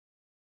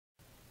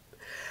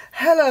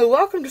Hello,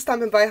 welcome to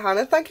Stamping by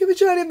Hannah. Thank you for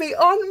joining me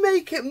on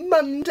Make It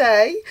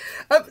Monday.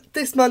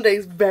 This Monday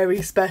is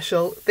very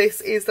special.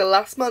 This is the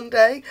last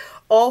Monday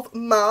of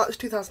March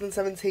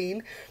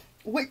 2017,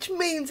 which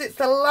means it's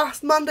the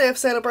last Monday of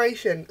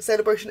sale-a-bration.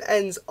 Sale-a-bration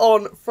ends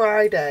on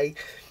Friday.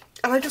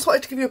 And I just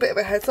wanted to give you a bit of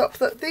a heads up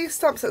that these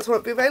stamp sets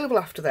won't be available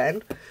after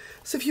then.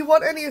 So if you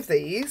want any of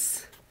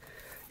these,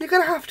 you're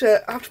going to have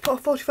to put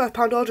a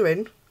 £45 order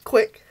in,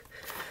 quick,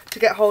 to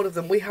get hold of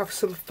them. We have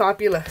some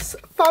fabulous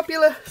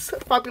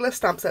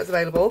stamp sets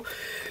available.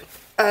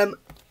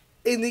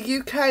 In the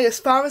UK, as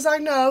far as I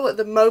know, at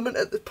the moment,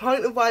 at the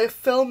point of why I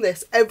film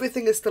this,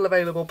 everything is still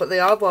available, but they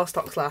are while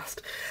stocks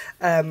last.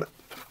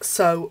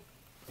 So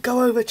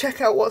go over,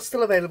 check out what's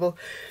still available.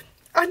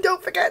 And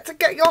don't forget to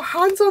get your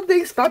hands on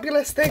these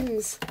fabulous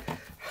things.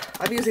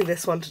 I'm using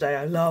this one today.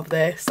 I love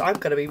this. I'm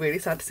going to be really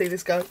sad to see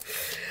this go.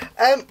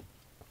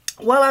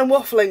 While I'm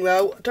waffling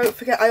though, don't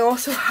forget I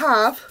also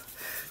have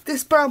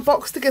this brown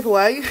box to give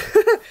away.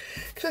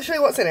 Can I show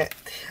you what's in it?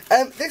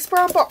 This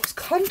brown box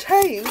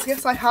contains,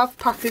 yes I have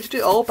packaged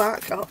it all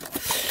back up,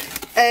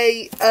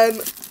 a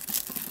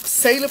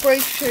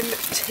sale-a-bration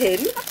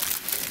tin,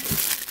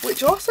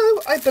 which also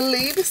I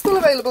believe is still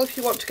available if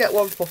you want to get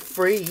one for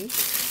free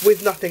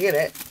with nothing in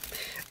it.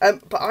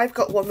 But I've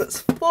got one that's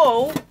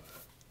full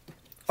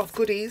of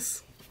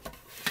goodies.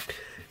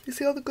 You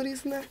see all the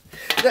goodies in there?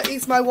 That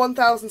is my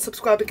 1,000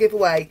 subscriber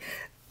giveaway.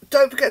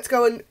 Don't forget to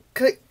go and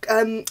click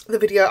the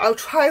video. I'll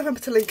try and remember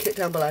to link it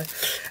down below.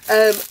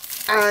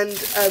 And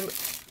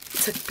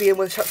to be in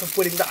with a chance of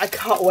winning that. I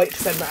can't wait to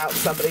send that out to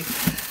somebody.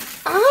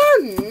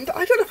 And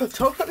I don't know if I've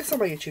talked about this on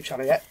my YouTube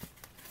channel yet.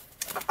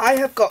 I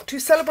have got, to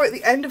celebrate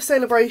the end of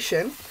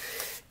sale-a-bration,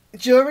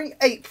 during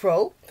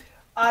April,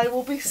 I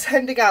will be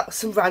sending out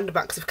some random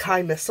acts of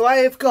kindness. So I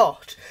have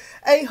got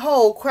a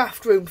whole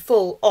craft room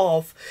full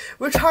of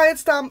retired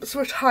stamps,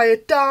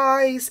 retired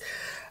dies,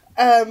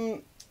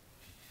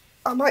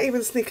 I might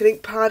even sneak an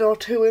ink pad or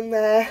two in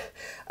there,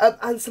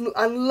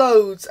 and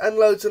loads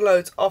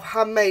of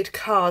handmade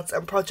cards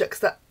and projects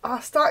that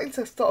are starting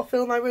to sort of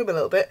fill my room a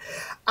little bit.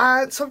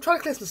 And so I'm trying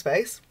to clear some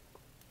space,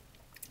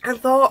 and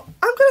thought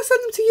I'm going to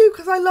send them to you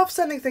because I love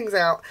sending things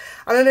out,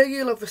 and I know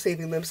you love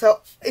receiving them.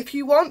 So if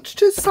you want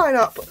to sign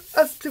up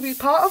as to be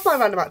part of my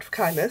random act of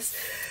kindness,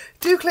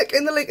 do click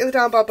in the link in the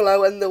down bar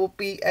below, and there will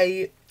be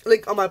a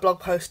link on my blog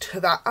post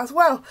to that as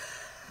well.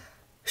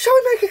 Shall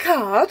we make a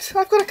card?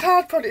 I've got a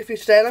card project for you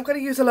today, and I'm going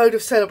to use a load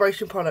of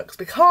sale-a-bration products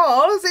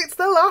because it's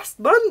the last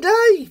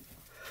Monday.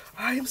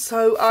 I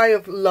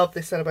have loved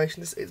this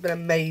celebration. It's been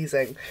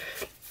amazing.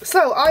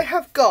 So I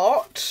have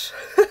got,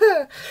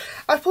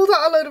 I've pulled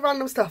out a load of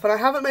random stuff, and I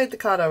haven't made the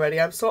card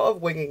already. I'm sort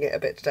of winging it a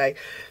bit today.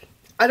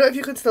 I don't know if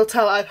you can still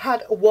tell, I've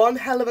had one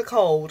hell of a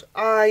cold.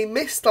 I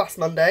missed last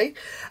Monday,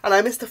 and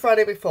I missed the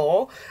Friday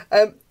before,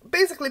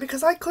 basically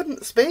because I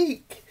couldn't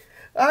speak.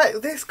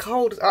 This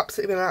cold has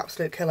absolutely been an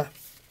absolute killer.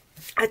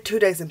 I had 2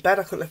 days in bed,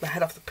 I couldn't lift my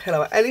head off the pillow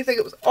or anything,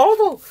 it was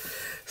awful.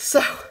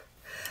 So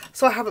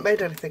I haven't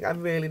made anything,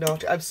 I'm really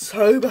naughty, I'm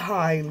so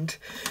behind.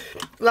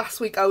 Last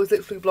week I was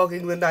literally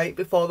vlogging the night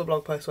before the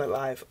blog post went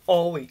live,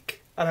 all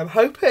week. And I'm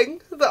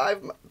hoping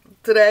that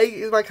today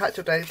is my catch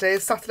up day. Today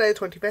is Saturday the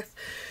 25th,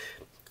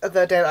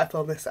 the day that I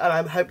filmed this, and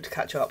I'm hoping to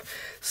catch up.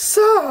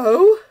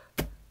 So,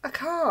 a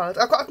card.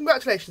 I've got a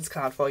congratulations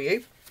card for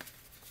you.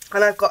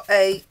 And I've got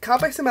a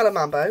card by Melon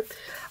Mambo.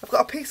 I've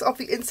got a piece of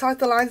the Inside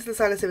the Lines of the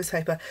Sign and Series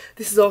paper.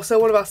 This is also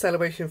one of our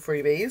sale-a-bration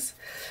freebies.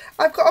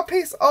 I've got a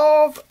piece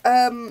of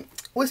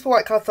Whisper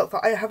White cardstock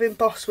that I have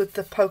embossed with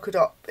the polka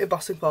dot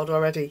embossing folder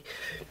already.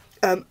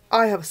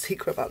 I have a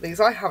secret about these.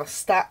 I have a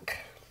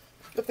stack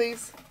of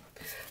these.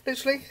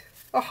 Literally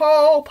a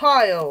whole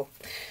pile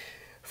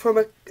from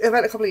an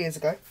event a couple of years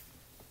ago.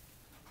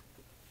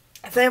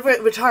 If they ever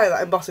retire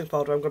that embossing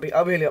folder,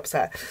 I'm really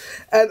upset.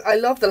 I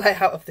love the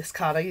layout of this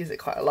card. I use it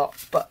quite a lot.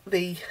 But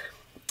the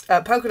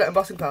polka dot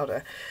embossing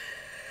powder.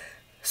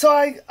 So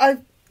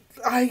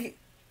I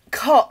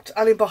cut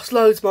and embossed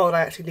loads more than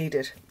I actually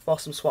needed for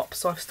some swaps.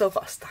 So I've still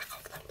got a stack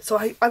of them. So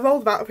I roll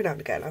them out every now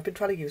and again. I've been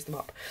trying to use them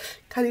up.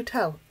 Can you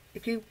tell?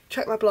 If you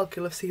check my blog,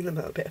 you'll have seen them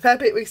a fair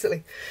bit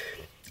recently.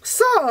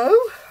 So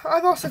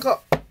I've also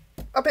got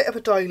a bit of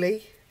a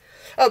doily.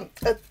 A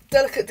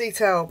delicate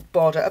detail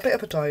border, a bit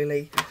of a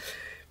doily,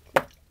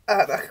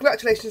 a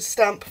congratulations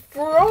stamp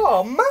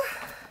from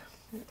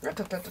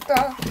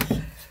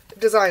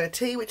Designer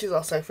Tea, which is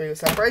also free with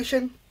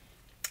celebration,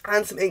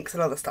 and some inks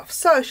and other stuff.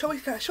 So shall we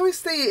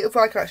see if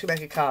I can actually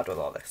make a card with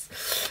all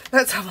this?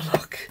 Let's have a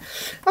look.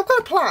 I've got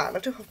a plan. I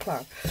do have a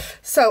plan.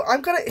 So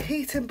I'm going to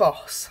heat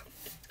emboss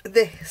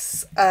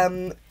this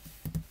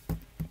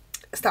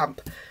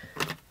stamp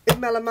in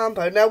Melon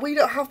Mambo. Now we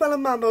don't have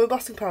Melon Mambo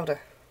embossing powder,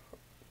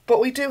 but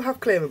we do have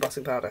clear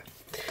embossing powder.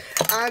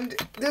 And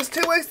there's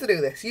two ways to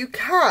do this. You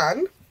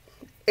can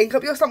ink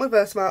up your stamp with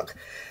Versamark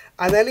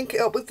and then ink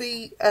it up with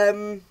the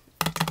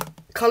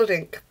coloured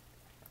ink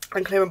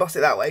and clear emboss it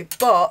that way.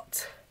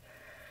 But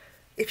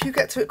if you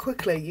get to it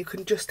quickly, you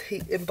can just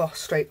heat emboss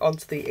straight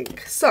onto the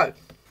ink. So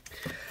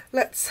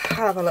let's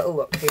have a little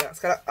look here. It's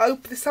gonna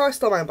open. This is how I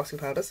store my embossing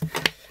powders.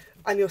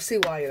 and you'll see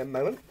why in a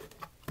moment.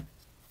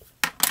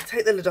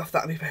 Take the lid off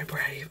that and be very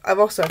brave. I've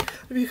also,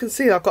 if you can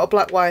see, I've got a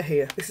black wire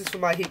here. This is for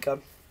my heat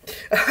gun.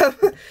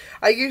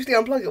 I usually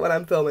unplug it when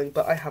I'm filming,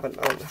 but I haven't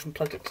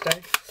plugged it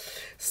today.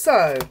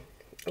 So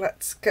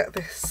let's get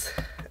this.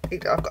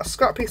 I've got a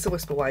scrap piece of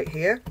Whisper White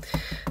here,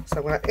 so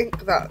I'm going to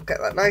ink that,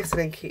 get that nice and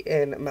inky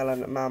in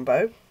Melon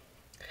Mambo.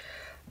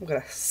 I'm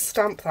going to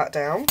stamp that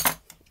down,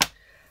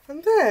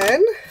 and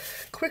then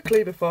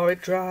quickly before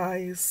it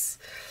dries,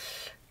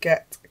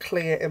 get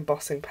clear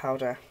embossing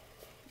powder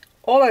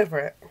all over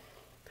it,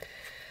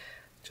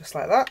 just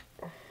like that.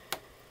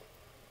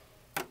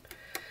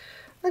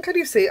 And can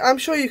you see? I'm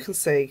sure you can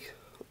see,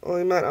 or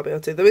you might not be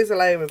able to. There is a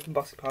layer of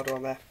embossing powder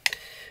on there.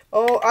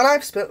 Oh, and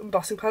I've spilt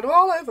embossing powder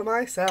all over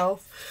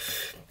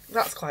myself.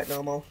 That's quite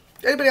normal.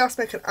 Anybody else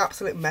make an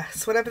absolute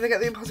mess whenever they get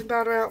the embossing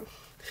powder out?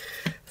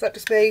 Is that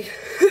just me?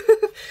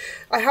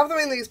 I have them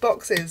in these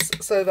boxes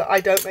so that I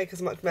don't make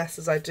as much mess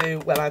as I do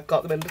when I've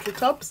got them in little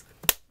tubs.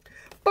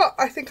 But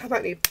I think I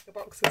might need bigger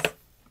boxes.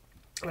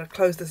 I'm going to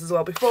close this as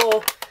well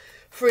before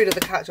Frida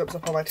the cat jumps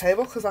up on my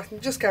table, because I can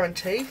just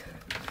guarantee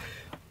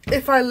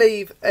if I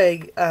leave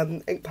a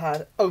ink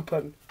pad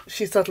open,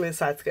 she suddenly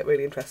decides to get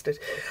really interested.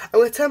 I'm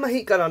going to turn my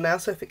heat gun on now,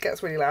 so if it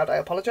gets really loud, I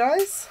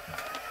apologise.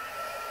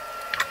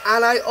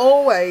 And I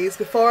always,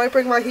 before I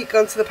bring my heat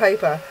gun to the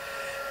paper,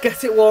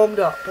 get it warmed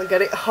up and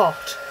get it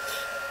hot.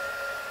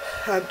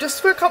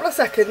 Just for a couple of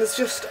seconds,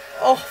 just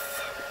off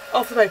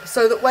the paper,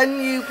 so that when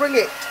you bring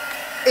it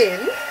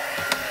in,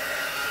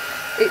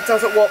 it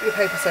doesn't warp your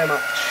paper so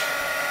much.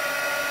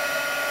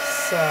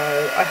 So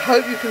I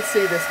hope you can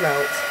see this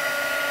melt.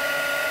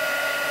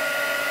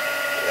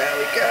 There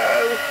we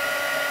go.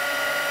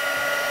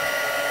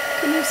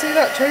 Can you see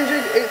that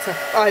changing?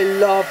 I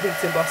love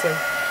heat embossing.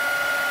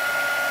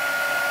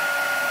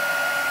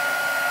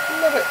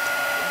 Love it.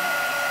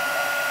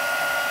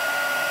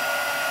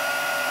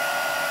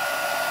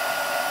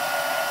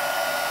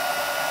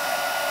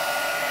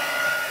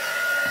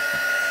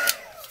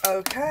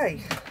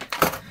 Okay.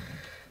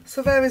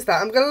 So there is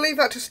that. I'm going to leave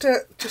that just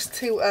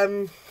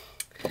to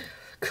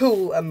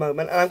cool a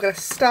moment, and I'm going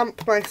to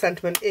stamp my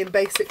sentiment in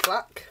basic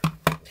black.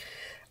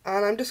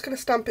 And I'm just going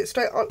to stamp it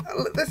straight on,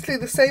 literally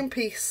the same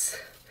piece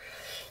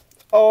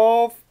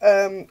of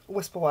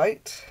Whisper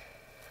White,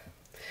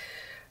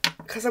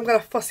 because I'm going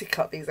to fussy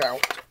cut these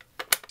out.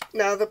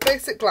 Now the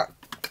basic black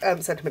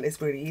sentiment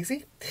is really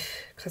easy,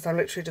 because I'm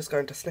literally just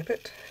going to snip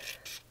it,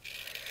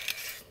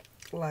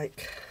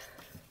 like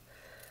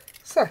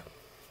so.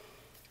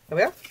 There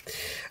we are.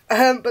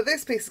 But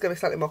this piece is going to be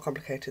slightly more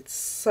complicated,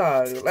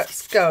 so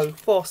let's go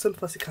for some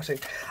fussy cutting.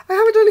 I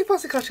haven't done any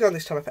fussy cutting on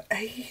this channel for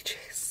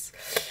ages.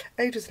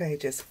 Ages and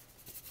ages.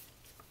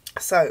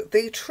 So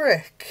the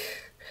trick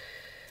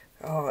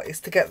is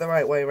to get the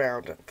right way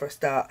around for a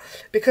start.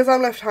 Because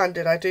I'm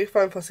left-handed, I do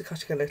find fussy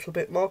cutting a little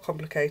bit more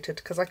complicated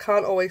because I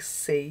can't always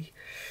see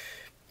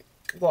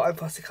what I'm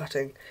fussy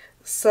cutting.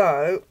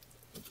 So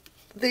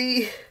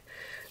the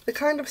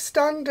kind of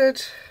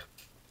standard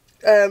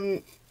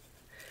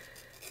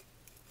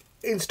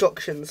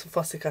instructions for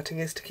fussy cutting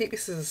is to keep your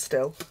scissors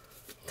still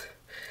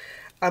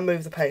and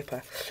move the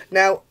paper.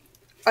 Now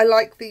I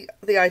like the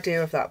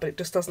idea of that, but it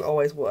just doesn't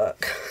always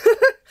work.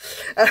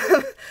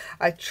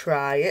 I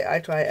try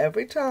it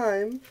every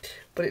time,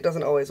 but it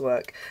doesn't always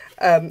work.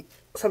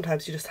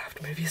 Sometimes you just have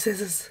to move your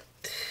scissors.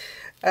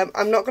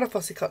 I'm not going to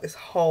fussy cut this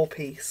whole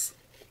piece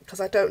because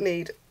I don't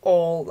need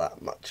all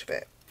that much of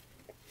it.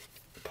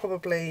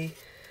 Probably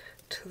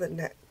to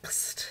the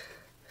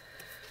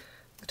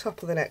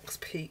top of the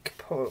next peak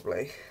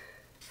probably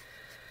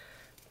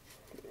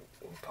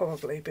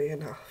will be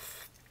enough.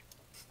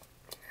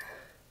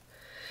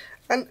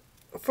 And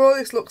for all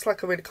this looks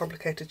like a really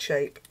complicated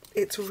shape,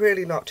 it's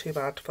really not too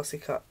bad to fussy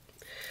cut.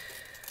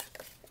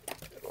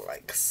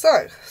 Like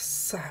so.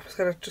 So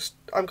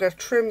I'm going to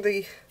trim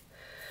the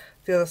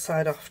other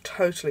side off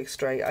totally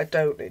straight. I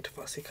don't need to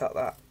fussy cut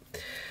that.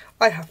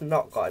 I have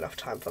not got enough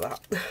time for that.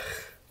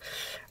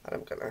 And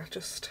I'm going to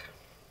just,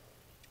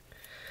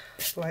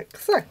 like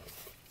so.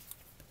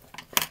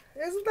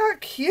 Isn't that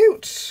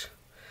cute?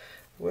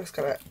 We're just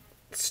going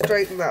to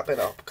straighten that bit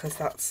up because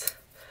that's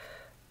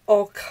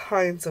all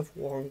kinds of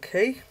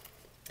wonky.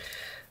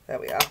 There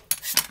we are.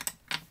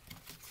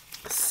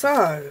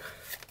 So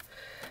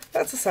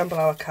let's assemble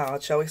our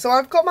card, shall we? So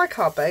I've got my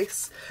card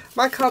base.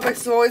 My card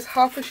base is always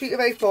half a sheet of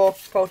A4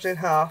 folded in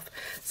half.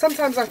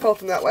 Sometimes I fold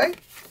them that way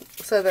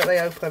so that they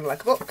open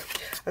like a book,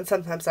 and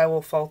sometimes I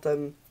will fold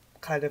them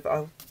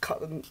I'll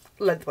cut them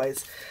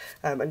lengthways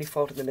and you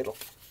fold in the middle.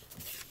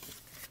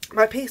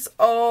 My piece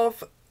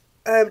of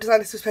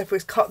designer scissors paper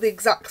is cut the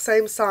exact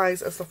same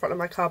size as the front of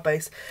my card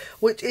base,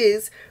 which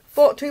is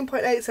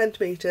 14.8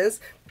 centimetres,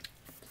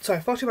 sorry,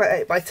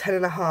 14.8 by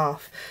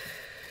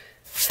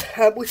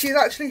 10.5, which is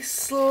actually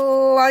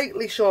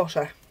slightly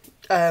shorter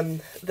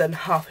than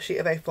half a sheet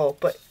of A4,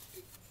 but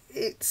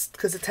it's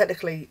because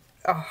technically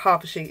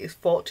half a sheet is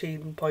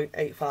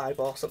 14.85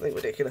 or something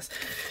ridiculous.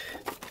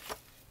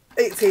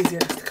 It's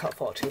easier just to cut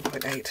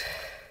 14.8.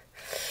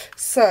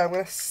 So I'm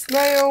going to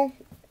snail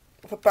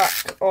the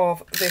back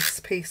of this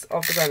piece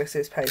of the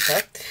bonuses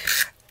paper,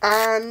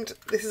 and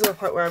this is a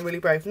point where I'm really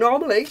brave.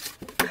 Normally,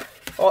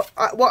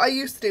 what I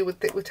used to do with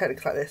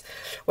techniques like this,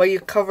 where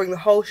you're covering the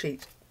whole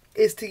sheet,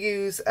 is to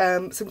use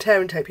some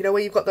tearing tape, you know,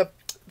 where you've got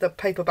the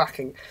paper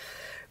backing.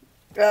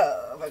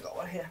 Have I got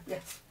one here?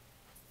 Yes.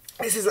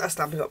 This isn't a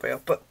Stampin' Up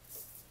reel, but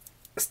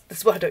this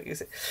is why I don't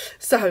use it.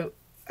 So,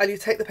 and you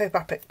take the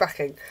paper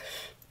backing,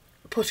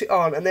 put it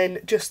on, and then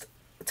just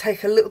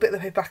take a little bit of the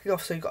paper backing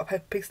off, so you've got a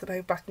piece of the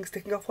paper backing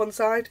sticking off one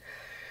side.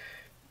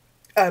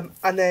 And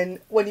then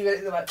when you get it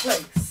in the right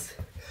place,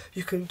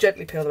 you can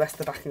gently peel the rest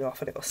of the backing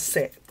off and it will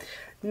sit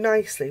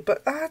nicely.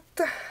 But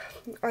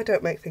I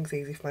don't make things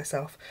easy for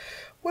myself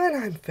when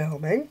I'm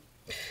filming.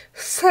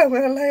 So I'm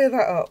going to layer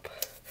that up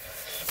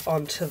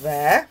onto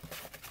there,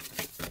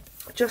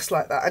 just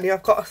like that. And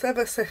I've got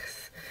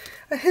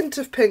a hint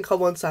of pink on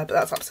one side, but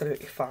that's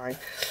absolutely fine.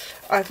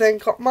 I've then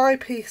got my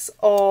piece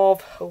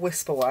of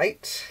Whisper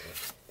White.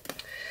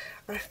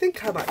 I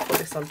think I might put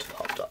this onto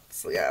pop dots.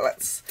 So yeah,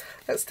 let's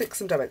stick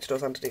some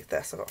dimensionals underneath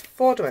there. So I've got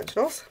 4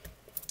 dimensionals,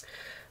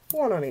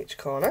 1 on each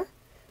corner,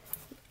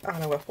 and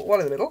I'm going to put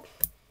 1 in the middle,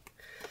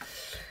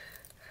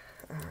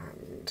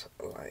 and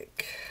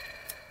like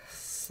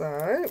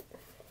so.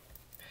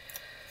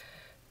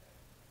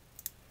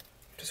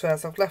 Just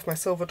realised I've left my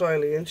silver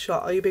doily in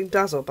shot. Are you being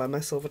dazzled by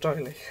my silver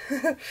doily?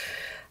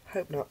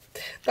 Hope not.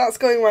 That's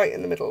going right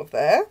in the middle of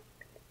there,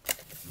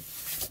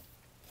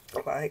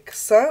 like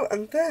so,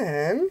 and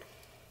then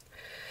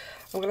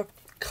I'm going to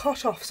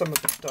cut off some of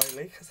the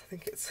doily because I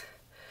think it's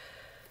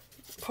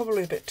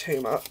probably a bit too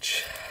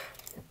much.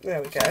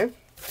 There we go.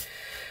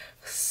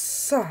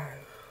 So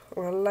I'm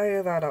going to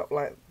layer that up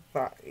like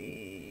that.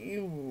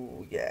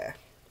 Ooh, yeah.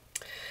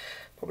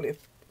 Probably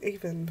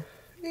even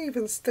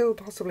still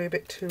possibly a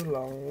bit too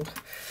long.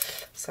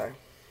 So,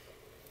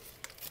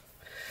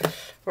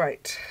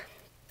 right.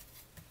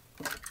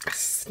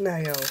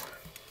 Snail.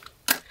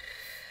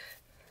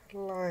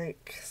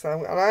 Like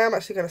so. And I am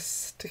actually going to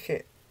stick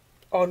it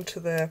onto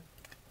that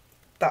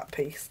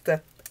piece,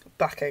 the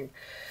backing,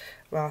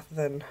 rather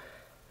than,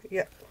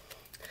 yep.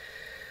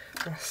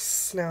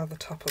 Snail the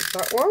top of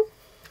that one,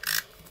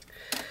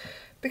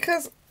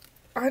 because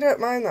I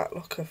don't mind that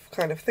look of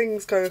kind of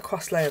things going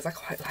across layers. I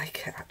quite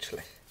like it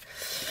actually.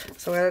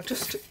 So I'm going to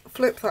just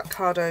flip that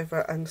card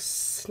over and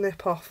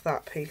snip off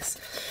that piece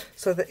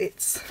so that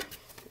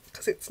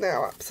because it's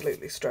now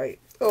absolutely straight.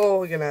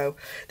 Oh, you know,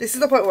 this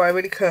is the point where I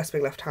really curse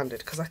being left-handed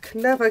because I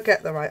can never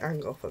get the right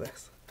angle for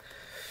this.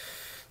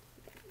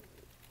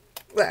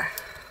 There,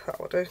 that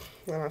will do.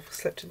 Then I've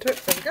slipped into it.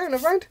 There we go,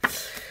 never mind.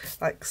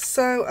 Like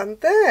so, and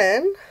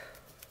then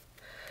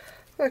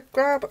I'm going to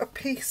grab a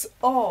piece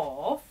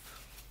of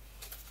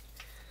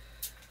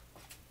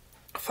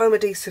foam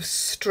adhesive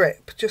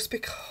strip just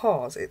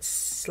because it's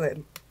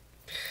slim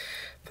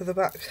for the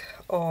back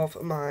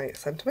of my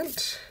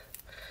sentiment,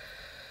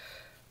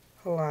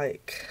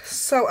 like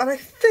so. And I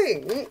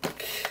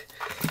think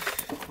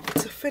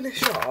to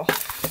finish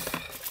off,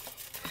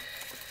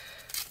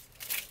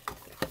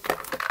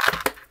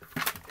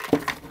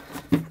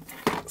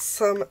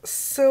 some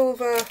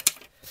silver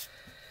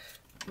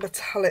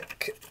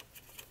metallic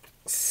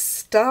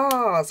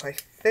stars, I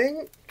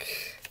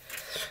think.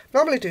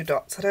 Normally do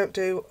dots, I don't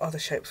do other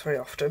shapes very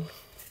often.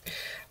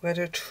 We're going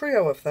to do a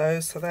trio of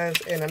those, so there's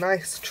in a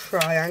nice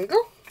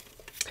triangle.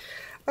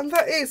 And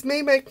that is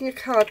me making a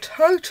card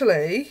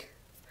totally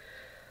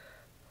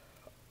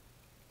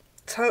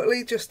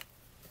just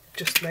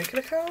making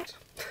a card.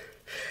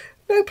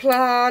 No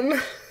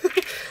plan,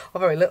 or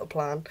very little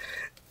plan.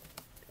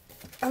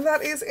 And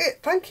that is it.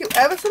 Thank you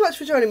ever so much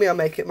for joining me on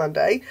Make It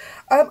Monday.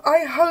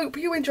 I hope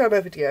you enjoy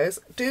my videos.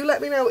 Do let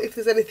me know if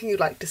there's anything you'd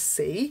like to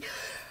see.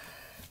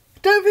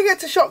 Don't forget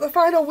to shop the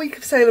final week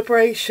of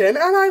sale-a-bration,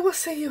 and I will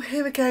see you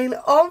here again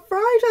on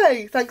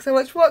Friday. Thanks so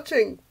much for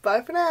watching.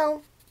 Bye for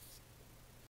now.